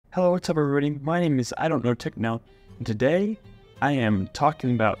Hello, what's up everybody? My name is I Don't Know Techno, and today I am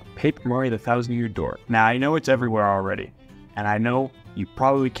talking about Paper Mario the Thousand Year Door. Now, I know it's everywhere already, and I know you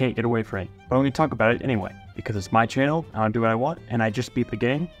probably can't get away from it, but I'm going to talk about it anyway, because it's my channel, I want to do what I want, and I just beat the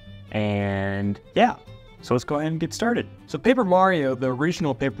game, and yeah. So let's go ahead and get started. So Paper Mario, the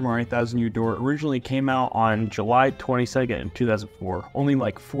original Paper Mario Thousand Year Door, originally came out on July 22nd, 2004, only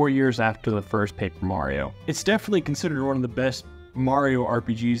like 4 years after the first Paper Mario. It's definitely considered one of the best Mario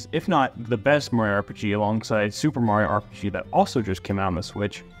RPGs, if not the best Mario RPG, alongside Super Mario RPG that also just came out on the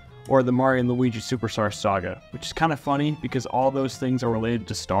Switch, or the Mario and Luigi Superstar Saga, which is kind of funny because all those things are related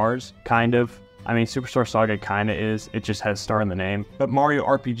to stars, kind of. I mean, Superstar Saga kind of is, it just has star in the name, but Mario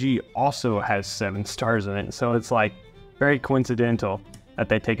RPG also has 7 stars in it, so it's like very coincidental that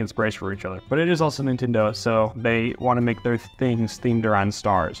they take inspiration from each other. But it is also Nintendo, so they want to make their things themed around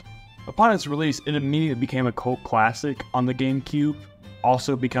stars. Upon its release, it immediately became a cult classic on the GameCube,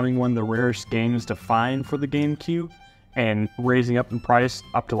 also becoming one of the rarest games to find for the GameCube, and raising up in price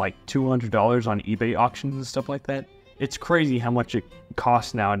up to like $200 on eBay auctions and stuff like that. It's crazy how much it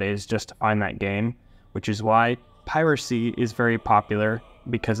costs nowadays just to find that game, which is why piracy is very popular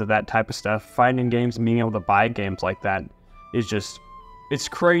because of that type of stuff. Finding games and being able to buy games like that is just, it's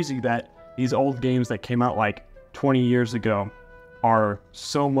crazy that these old games that came out like 20 years ago are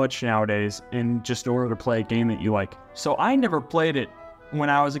so much nowadays in just order to play a game that you like. So I never played it when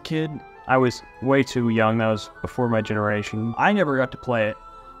I was a kid. I was way too young, that was before my generation. I never got to play it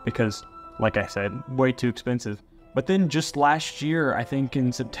because, like I said, way too expensive. But then just last year, I think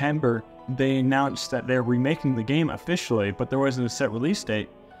in September, they announced that they're remaking the game officially, but there wasn't a set release date.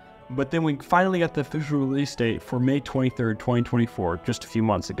 But then we finally got the official release date for May 23rd, 2024, just a few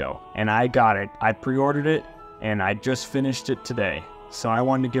months ago. And I got it. I pre-ordered it, and I just finished it today. So I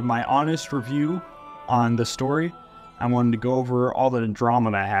wanted to give my honest review on the story. I wanted to go over all the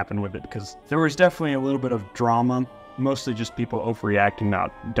drama that happened with it, because there was definitely a little bit of drama. Mostly just people overreacting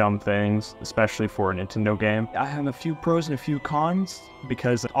about dumb things, especially for a Nintendo game. I have a few pros and a few cons,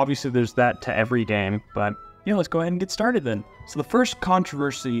 because obviously there's that to every game, but yeah, let's go ahead and get started then. So the first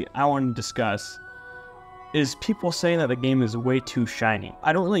controversy I want to discuss is people saying that the game is way too shiny.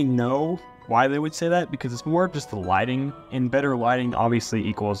 I don't really know why they would say that, because it's more just the lighting, and better lighting obviously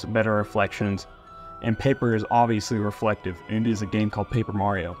equals better reflections, and paper is obviously reflective, and it is a game called Paper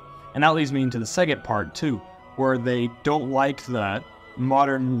Mario. And that leads me into the second part too, where they don't like the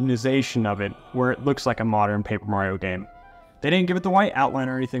modernization of it, where it looks like a modern Paper Mario game. They didn't give it the white outline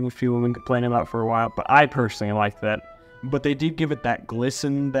or anything, which people have been complaining about for a while, but I personally like that. But they did give it that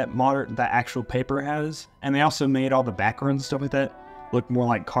glisten that actual paper has, and they also made all the backgrounds and stuff like that look more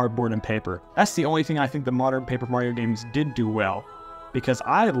like cardboard and paper. That's the only thing I think the modern Paper Mario games did do well, because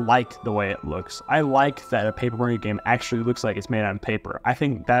I like the way it looks. I like that a Paper Mario game actually looks like it's made out of paper. I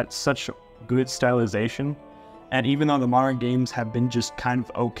think that's such good stylization. And even though the modern games have been just kind of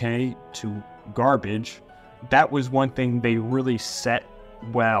okay to garbage, that was one thing they really set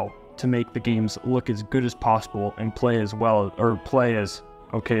well to make the games look as good as possible and play as well, or play as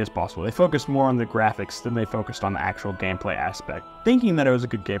okay as possible. They focused more on the graphics than they focused on the actual gameplay aspect. Thinking that it was a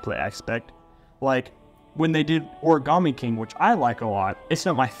good gameplay aspect, like when they did Origami King, which I like a lot. It's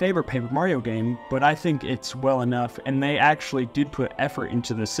not my favorite Paper Mario game, but I think it's well enough, and they actually did put effort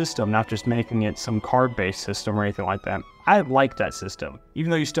into the system, not just making it some card-based system or anything like that. I like that system.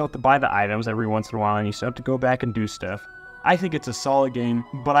 Even though you still have to buy the items every once in a while, and you still have to go back and do stuff, I think it's a solid game,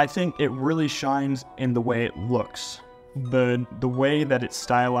 but I think it really shines in the way it looks. The way that it's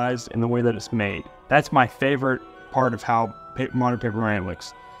stylized and the way that it's made. That's my favorite part of how modern Paper Mario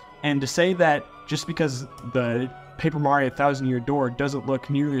looks. And to say that just because the Paper Mario Thousand Year Door doesn't look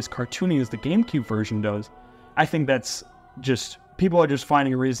nearly as cartoony as the GameCube version does, I think that's just, people are just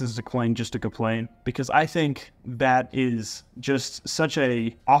finding reasons to complain just to complain, because I think that is just such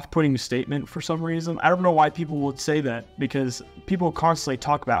a off-putting statement for some reason. I don't know why people would say that, because people constantly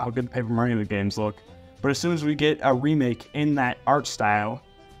talk about how good the Paper Mario games look, but as soon as we get a remake in that art style,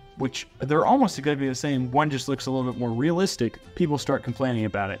 which they're almost exactly the same, one just looks a little bit more realistic, people start complaining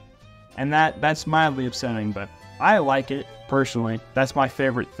about it. And that's mildly upsetting, but I like it, personally. That's my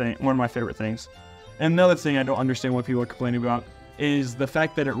favorite thing, one of my favorite things. And another thing I don't understand what people are complaining about is the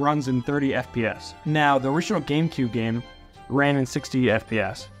fact that it runs in 30 FPS. Now, the original GameCube game ran in 60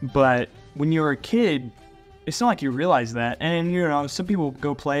 FPS, but when you were a kid, it's not like you realize that. And, you know, some people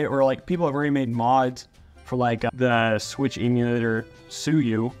go play it, or like people have already made mods for like the Switch emulator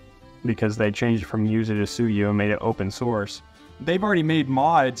Suyu, because they changed it from User to Suyu and made it open source. They've already made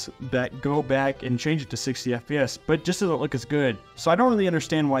mods that go back and change it to 60 FPS, but it just doesn't look as good. So I don't really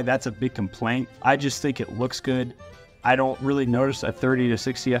understand why that's a big complaint. I just think it looks good. I don't really notice a 30 to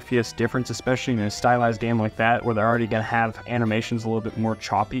 60 FPS difference, especially in a stylized game like that, where they're already going to have animations a little bit more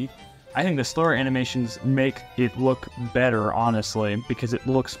choppy. I think the slower animations make it look better, honestly, because it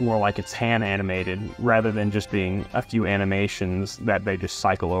looks more like it's hand animated rather than just being a few animations that they just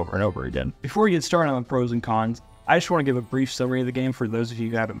cycle over and over again. Before we get started on the pros and cons, I just want to give a brief summary of the game for those of you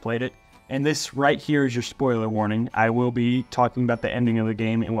who haven't played it. And this right here is your spoiler warning. I will be talking about the ending of the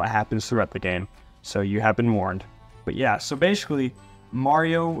game and what happens throughout the game, so you have been warned. But yeah, so basically,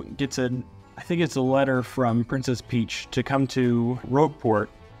 Mario gets I think it's a letter from Princess Peach to come to Rogueport,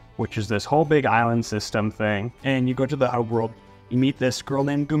 which is this whole big island system thing. And you go to the hub world, you meet this girl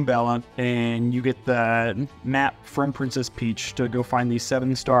named Goombella, and you get the map from Princess Peach to go find these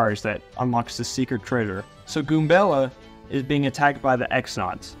 7 stars that unlocks the secret treasure. So Goombella is being attacked by the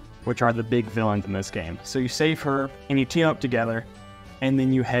Xnauts, which are the big villains in this game. So you save her, and you team up together, and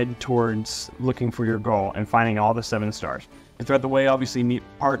then you head towards looking for your goal and finding all the 7 stars. And throughout the way, obviously, meet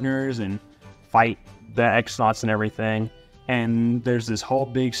partners and fight the Xnauts and everything. And there's this whole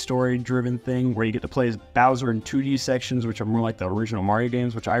big story-driven thing where you get to play as Bowser in 2D sections, which are more like the original Mario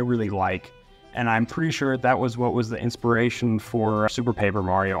games, which I really like. And I'm pretty sure that was what was the inspiration for Super Paper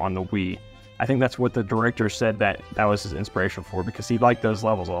Mario on the Wii. I think that's what the director said that was his inspiration for, because he liked those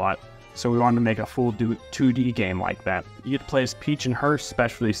levels a lot. So we wanted to make a full 2D game like that. You get to play as Peach in her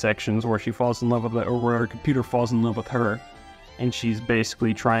specialty sections where she falls in love with or where her computer falls in love with her. And she's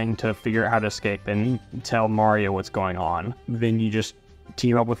basically trying to figure out how to escape and tell Mario what's going on. Then you just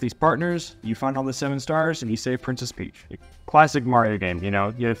team up with these partners, you find all the 7 stars, and you save Princess Peach. Classic Mario game, you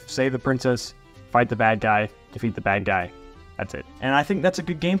know? You save the princess, fight the bad guy, defeat the bad guy. That's it. And I think that's a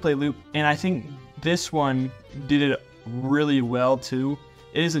good gameplay loop, and I think this one did it really well, too.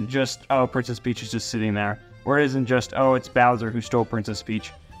 It isn't just, oh, Princess Peach is just sitting there, or it isn't just, oh, it's Bowser who stole Princess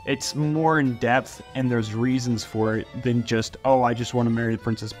Peach. It's more in depth, and there's reasons for it than just, oh, I just want to marry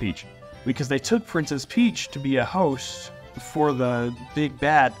Princess Peach. Because they took Princess Peach to be a host for the big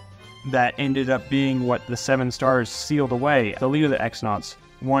bad that ended up being what the 7 stars sealed away. The leader of the Xnauts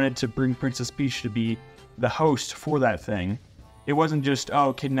wanted to bring Princess Peach to be the host for that thing. It wasn't just,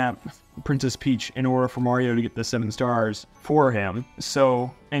 oh, kidnap Princess Peach in order for Mario to get the 7 stars for him.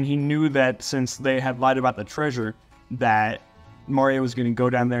 So, and he knew that since they had lied about the treasure, that Mario was going to go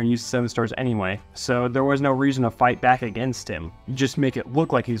down there and use the 7 stars anyway, so there was no reason to fight back against him. Just make it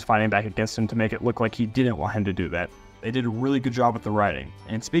look like he's fighting back against him to make it look like he didn't want him to do that. They did a really good job with the writing.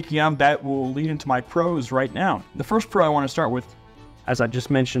 And speaking of, that will lead into my pros right now. The first pro I want to start with, as I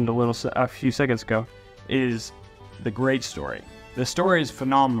just mentioned a few seconds ago, is the great story. The story is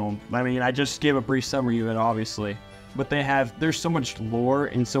phenomenal. I mean, I just gave a brief summary of it, obviously, but there's so much lore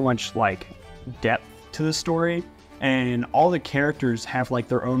and so much, like, depth to the story. And all the characters have like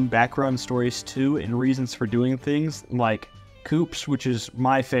their own background stories too and reasons for doing things. Like Koops, which is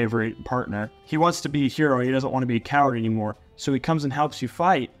my favorite partner. He wants to be a hero. He doesn't want to be a coward anymore. So he comes and helps you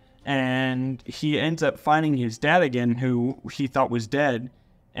fight. And he ends up finding his dad again, who he thought was dead.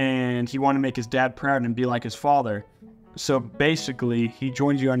 And he wanted to make his dad proud and be like his father. So basically, he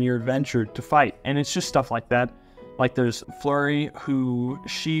joins you on your adventure to fight. And it's just stuff like that. Like there's Flurry, who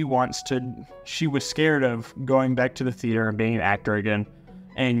she was scared of going back to the theater and being an actor again.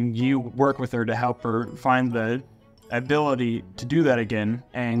 And you work with her to help her find the ability to do that again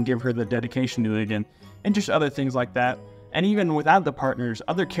and give her the dedication to do it again. And just other things like that. And even without the partners,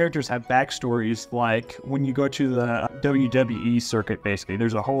 other characters have backstories, like when you go to the WWE circuit, basically.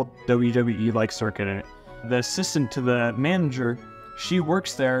 There's a whole WWE-like circuit in it. The assistant to the manager, she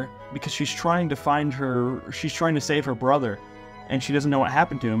works there because she's trying to save her brother, and she doesn't know what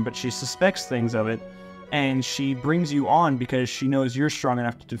happened to him, but she suspects things of it, and she brings you on because she knows you're strong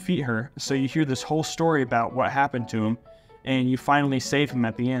enough to defeat her. So you hear this whole story about what happened to him, and you finally save him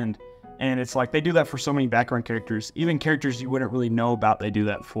at the end. And it's like, they do that for so many background characters, even characters you wouldn't really know about they do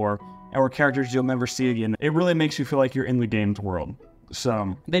that for, or characters you'll never see again. It really makes you feel like you're in the game's world.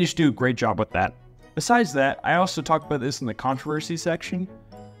 So they just do a great job with that. Besides that, I also talked about this in the controversy section.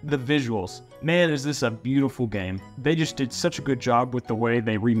 The visuals. Man, is this a beautiful game. They just did such a good job with the way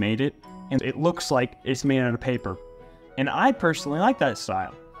they remade it, and it looks like it's made out of paper. And I personally like that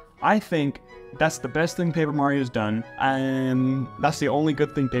style. I think that's the best thing Paper Mario's done, and that's the only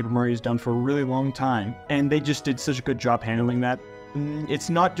good thing Paper Mario's done for a really long time. And they just did such a good job handling that. It's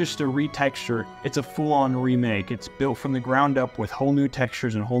not just a retexture, it's a full-on remake. It's built from the ground up with whole new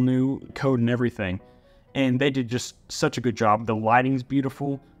textures and whole new code and everything. And they did just such a good job. The lighting's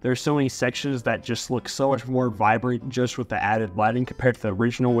beautiful. There's so many sections that just look so much more vibrant just with the added lighting compared to the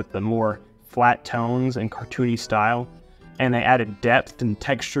original with the more flat tones and cartoony style. and they added depth and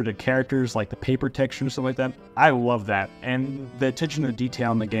texture to characters, like the paper texture and stuff like that. I love that, and the attention to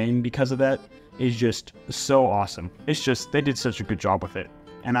detail in the game because of that is just so awesome. It's just, they did such a good job with it,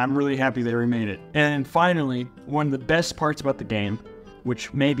 and I'm really happy they remade it. And finally, one of the best parts about the game,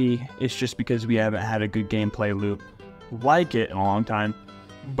 which maybe it's just because we haven't had a good gameplay loop like it in a long time,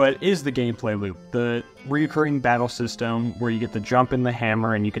 but is the gameplay loop. The recurring battle system where you get the jump and the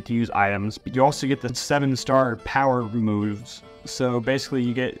hammer and you get to use items, but you also get the 7-star power moves. So basically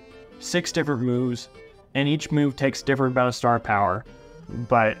you get 6 different moves, and each move takes different amount of star power,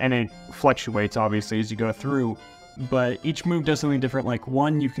 and it fluctuates obviously as you go through. But each move does something different. Like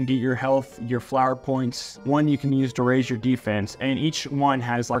one, you can get your health, your flower points. One you can use to raise your defense. And each one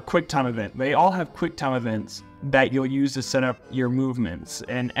has like quick time event. They all have quick time events that you'll use to set up your movements.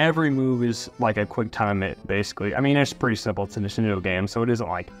 And every move is like a quick time event, basically. I mean, it's pretty simple. It's a Nintendo game, so it isn't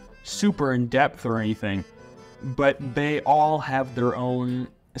like super in depth or anything. But they all have their own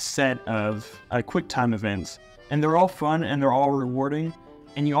set of quick time events. And they're all fun and they're all rewarding.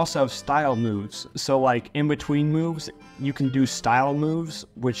 And you also have style moves. So like in between moves, you can do style moves,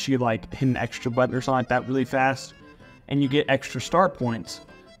 which you like hit an extra button or something like that really fast. And you get extra star points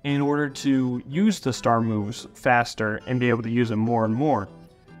in order to use the star moves faster and be able to use them more and more.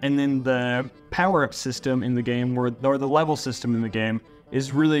 And then the power-up system in the game, or the level system in the game,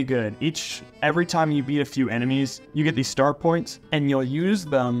 is really good. Every time you beat a few enemies, you get these star points, and you'll use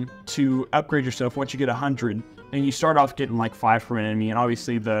them to upgrade yourself once you get 100. And you start off getting like 5 from an enemy, and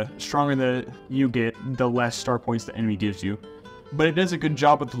obviously the stronger you get, the less star points the enemy gives you. But it does a good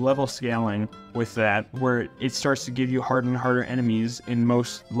job with the level scaling with that, where it starts to give you harder and harder enemies in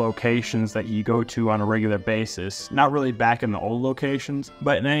most locations that you go to on a regular basis. Not really back in the old locations,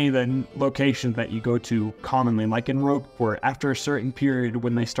 but in any of the locations that you go to commonly, like in Rogueport, after a certain period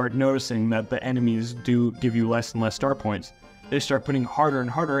when they start noticing that the enemies do give you less and less star points, they start putting harder and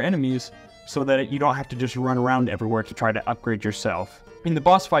harder enemies so that you don't have to just run around everywhere to try to upgrade yourself. I mean, the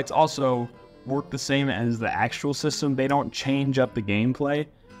boss fights also work the same as the actual system. They don't change up the gameplay.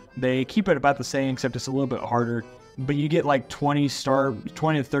 They keep it about the same, except it's a little bit harder. But you get like 20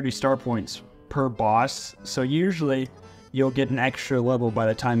 to 30 star points per boss. So usually you'll get an extra level by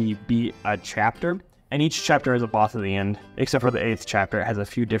the time you beat a chapter. And each chapter has a boss at the end, except for the 8th chapter. It has a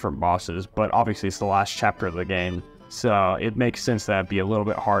few different bosses, but obviously it's the last chapter of the game. So it makes sense that it'd be a little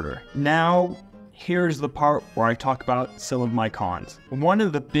bit harder. Now, here's the part where I talk about some of my cons. One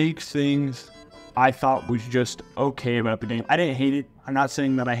of the big things I thought was just okay about the game. I didn't hate it. I'm not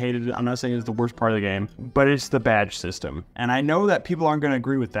saying that I hated it. I'm not saying it's the worst part of the game, but it's the badge system. And I know that people aren't going to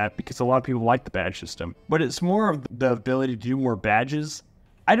agree with that because a lot of people like the badge system, but it's more of the ability to do more badges.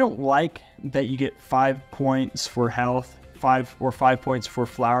 I don't like that you get 5 points for health, 5 points for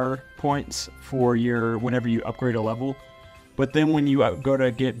flower points for whenever you upgrade a level. But then when you go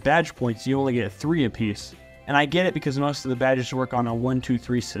to get badge points, you only get 3 apiece. And I get it because most of the badges work on a 1, 2,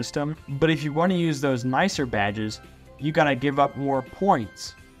 3 system. But if you want to use those nicer badges, you gotta give up more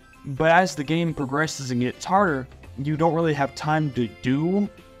points. But as the game progresses and gets harder, you don't really have time to do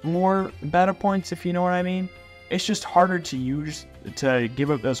more battle points, if you know what I mean. It's just harder to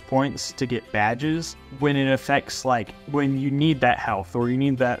give up those points to get badges when it affects, like, when you need that health or you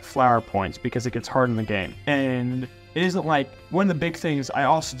need that flower points, because it gets hard in the game. And it isn't like, one of the big things I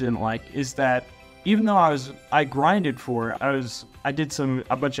also didn't like is that even though I grinded for it, I did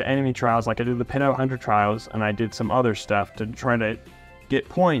a bunch of enemy trials, like I did the Pinot Hunter trials, and I did some other stuff to try to get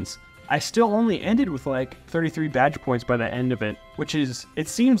points. I still only ended with like 33 badge points by the end of it, which is, it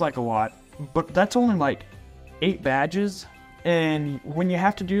seems like a lot, but that's only like 8 badges. And when you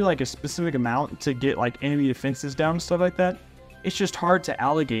have to do like a specific amount to get like enemy defenses down and stuff like that, it's just hard to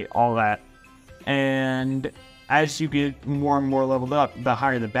allocate all that. And as you get more and more leveled up, the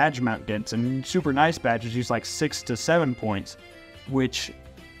higher the badge amount gets. And super nice badges use like 6 to 7 points, which,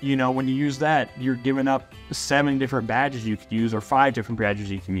 you know, when you use that, you're giving up 7 different badges you could use, or 5 different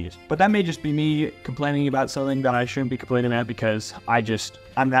badges you can use. But that may just be me complaining about something that I shouldn't be complaining about because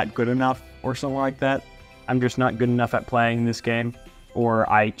I'm not good enough or something like that. I'm just not good enough at playing this game, or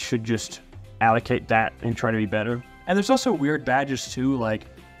I should just allocate that and try to be better. And there's also weird badges too, like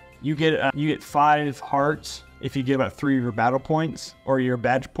you get 5 hearts if you give up 3 of your battle points or your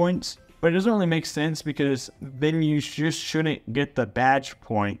badge points. But it doesn't really make sense because then you just shouldn't get the badge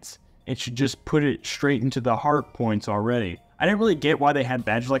points. It should just put it straight into the heart points already. I didn't really get why they had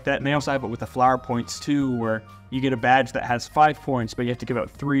badges like that. And they also have it with the flower points too, where you get a badge that has 5 points, but you have to give up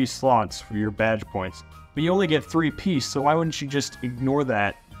 3 slots for your badge points. But you only get 3 apiece, so why wouldn't you just ignore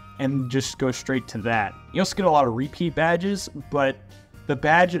that and just go straight to that? You also get a lot of repeat badges, but the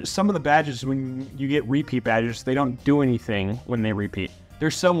badges, some of the badges, when you get repeat badges, they don't do anything when they repeat.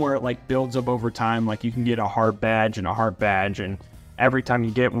 There's some where it like builds up over time, like you can get a heart badge and a heart badge, and every time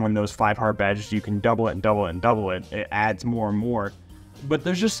you get one of those 5 heart badges, you can double it and double it and double it. It adds more and more. But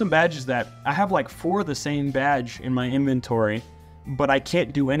there's just some badges that I have like 4 of the same badge in my inventory, but I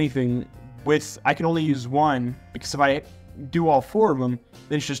can't do anything with, I can only use 1, because if I do all 4 of them,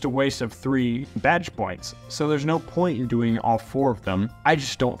 then it's just a waste of 3 badge points. So there's no point in doing all 4 of them. I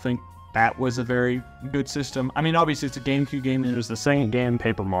just don't think that was a very good system. I mean, obviously it's a GameCube game and it was the second game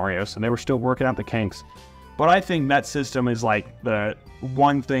Paper Mario, so they were still working out the kinks. But I think that system is like the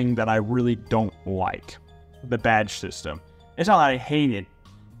one thing that I really don't like, the badge system. It's not that I hate it,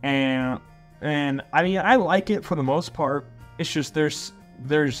 and I mean, I like it for the most part. It's just there's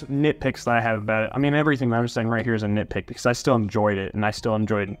nitpicks that I have about it. I mean, everything that I'm saying right here is a nitpick, because I still enjoyed it, and I still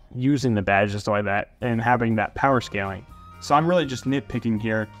enjoyed using the badges like that and having that power scaling. So I'm really just nitpicking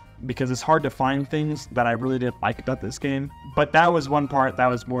here, because it's hard to find things that I really didn't like about this game. But that was one part that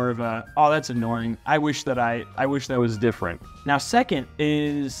was more of a, oh, that's annoying. I wish that was different. Now, second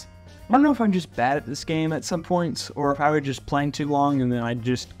is, I don't know if I'm just bad at this game at some points, or if I was just playing too long and then I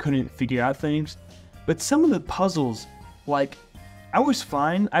just couldn't figure out things. But some of the puzzles, like, I was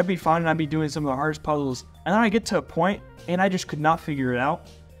fine. I'd be fine and I'd be doing some of the hardest puzzles. And then I get to a point and I just could not figure it out.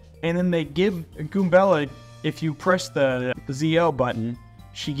 And then they give Goombella, if you press the ZL button,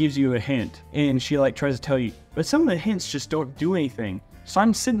 she gives you a hint, and she like tries to tell you, but some of the hints just don't do anything. So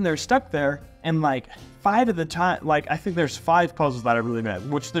I'm sitting there stuck there, and like 5 of the time, like I think there's 5 puzzles that are really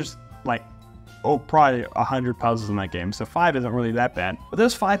bad, which there's like, oh, probably 100 puzzles in that game, so 5 isn't really that bad. But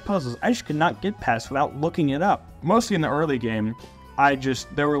those 5 puzzles, I just could not get past without looking it up. Mostly in the early game,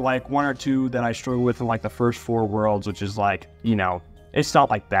 there were like 1 or 2 that I struggled with in like the first 4 worlds, which is like, you know, it's not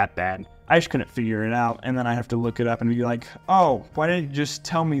like that bad. I just couldn't figure it out, and then I have to look it up and be like, oh, why didn't you just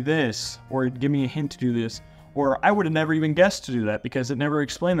tell me this, or give me a hint to do this, or I would have never even guessed to do that because it never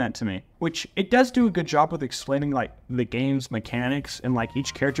explained that to me. Which, it does do a good job with explaining like the game's mechanics and like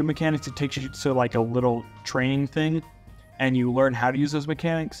each character mechanics. It takes you to like a little training thing, and you learn how to use those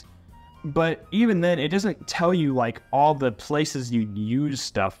mechanics. But even then, it doesn't tell you like all the places you use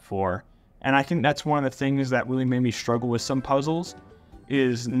stuff for, and I think that's one of the things that really made me struggle with some puzzles,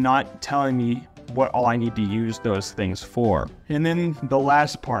 is not telling me what all I need to use those things for. And then the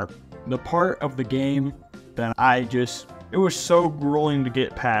last part, the part of the game that it was so grueling to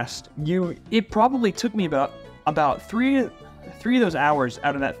get past. It probably took me about three of those hours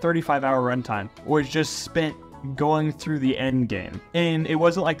out of that 35-hour runtime was just spent going through the end game. And it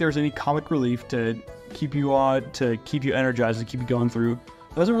wasn't like there was any comic relief to keep you energized, and keep you going through.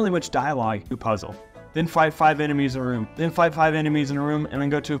 There wasn't really much dialogue to puzzle. Then fight 5 enemies in a room, then fight 5 enemies in a room, and then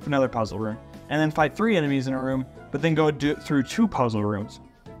go to another puzzle room, and then fight 3 enemies in a room, but then go through 2 puzzle rooms.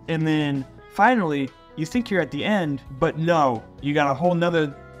 And then finally, you think you're at the end, but no, you got a whole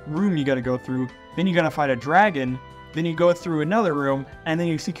nother room you gotta go through, then you gotta fight a dragon, then you go through another room, and then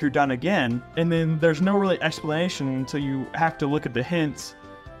you think you're done again, and then there's no really explanation until you have to look at the hints,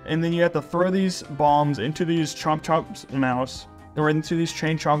 and then you have to throw these bombs into these Chomp's mouths, or into these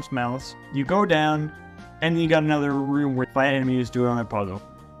Chain Chomp's mouths. You go down, and then you got another room where 5 enemies do another puzzle.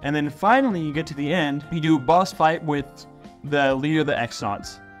 And then finally you get to the end, you do a boss fight with the leader of the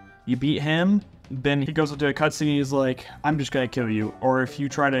X-Nauts. You beat him, then he goes into a cutscene, he's like, I'm just gonna kill you. Or if you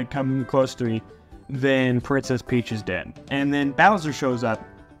try to come close to me, then Princess Peach is dead. And then Bowser shows up,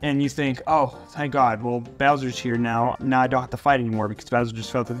 and you think, oh, thank God, well, Bowser's here now. Now I don't have to fight anymore because Bowser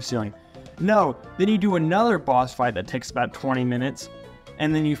just fell through the ceiling. No, then you do another boss fight that takes about 20 minutes,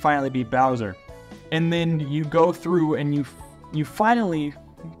 and then you finally beat Bowser. And then you go through and you finally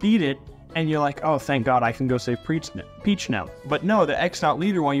beat it, and you're like, oh, thank God, I can go save Peach now. But no, the X-Naut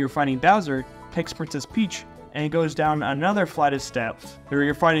leader, while you're fighting Bowser, takes Princess Peach, and he goes down another flight of steps, where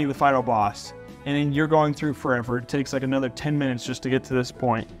you're fighting the final boss. And then you're going through forever. It takes like another 10 minutes just to get to this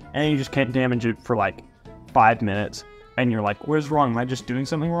point, and you just can't damage it for like 5 minutes. And you're like, where's wrong? Am I just doing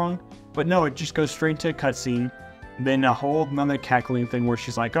something wrong? But no, it just goes straight to a cutscene. Then a whole another cackling thing where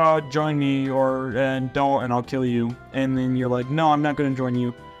she's like, oh, join me, or don't, and I'll kill you. And then you're like, no, I'm not going to join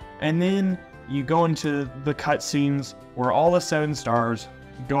you. And then you go into the cutscenes where all the 7 stars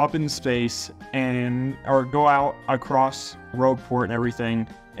go up in space, or go out across Rogueport and everything,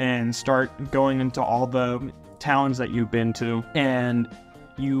 and start going into all the towns that you've been to. And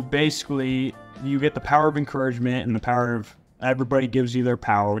you basically, you get the power of encouragement and the power of everybody gives you their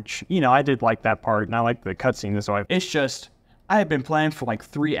power, which, you know, I did like that part, and I like the cutscene. So it's just, I had been playing for like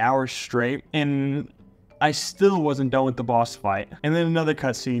 3 hours straight, and I still wasn't done with the boss fight. And then another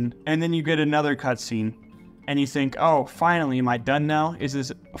cutscene, and then you get another cutscene, and you think, oh, finally, am I done now? Is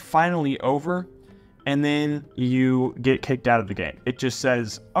this finally over? And then you get kicked out of the game. It just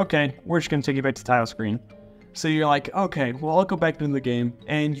says, okay, we're just gonna take you back to the title screen. So you're like, okay, well, I'll go back into the game.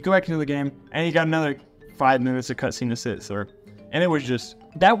 And you go back into the game, and you got another 5 minutes of cutscene to sit through. And it was just,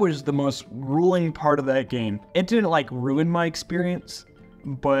 that was the most grueling part of that game. It didn't like ruin my experience,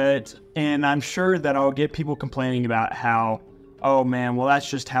 and I'm sure that I'll get people complaining about how, oh man, well, that's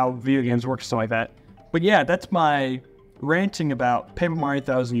just how video games work, stuff like that. But yeah, that's my ranting about Paper Mario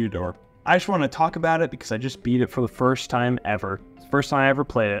 1000 Year Door. I just want to talk about it because I just beat it for the first time ever. It's the first time I ever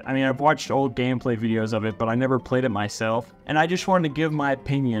played it. I mean, I've watched old gameplay videos of it, but I never played it myself. And I just wanted to give my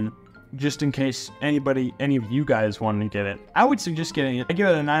opinion just in case any of you guys wanted to get it. I would suggest getting it. I give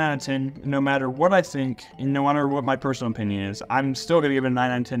it a 9 out of 10, no matter what I think, and no matter what my personal opinion is. I'm still gonna give it a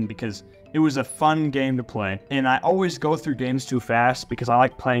 9 out of 10 because it was a fun game to play. And I always go through games too fast because I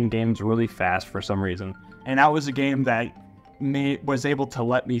like playing games really fast for some reason. And that was a game that was able to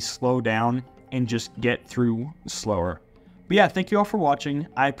let me slow down and just get through slower. But yeah, thank you all for watching.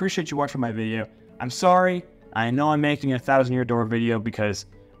 I appreciate you watching my video. I'm sorry, I know I'm making a 1000 Year Door video because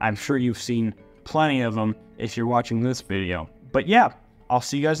I'm sure you've seen plenty of them if you're watching this video. But yeah, I'll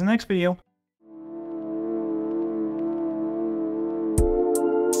see you guys in the next video.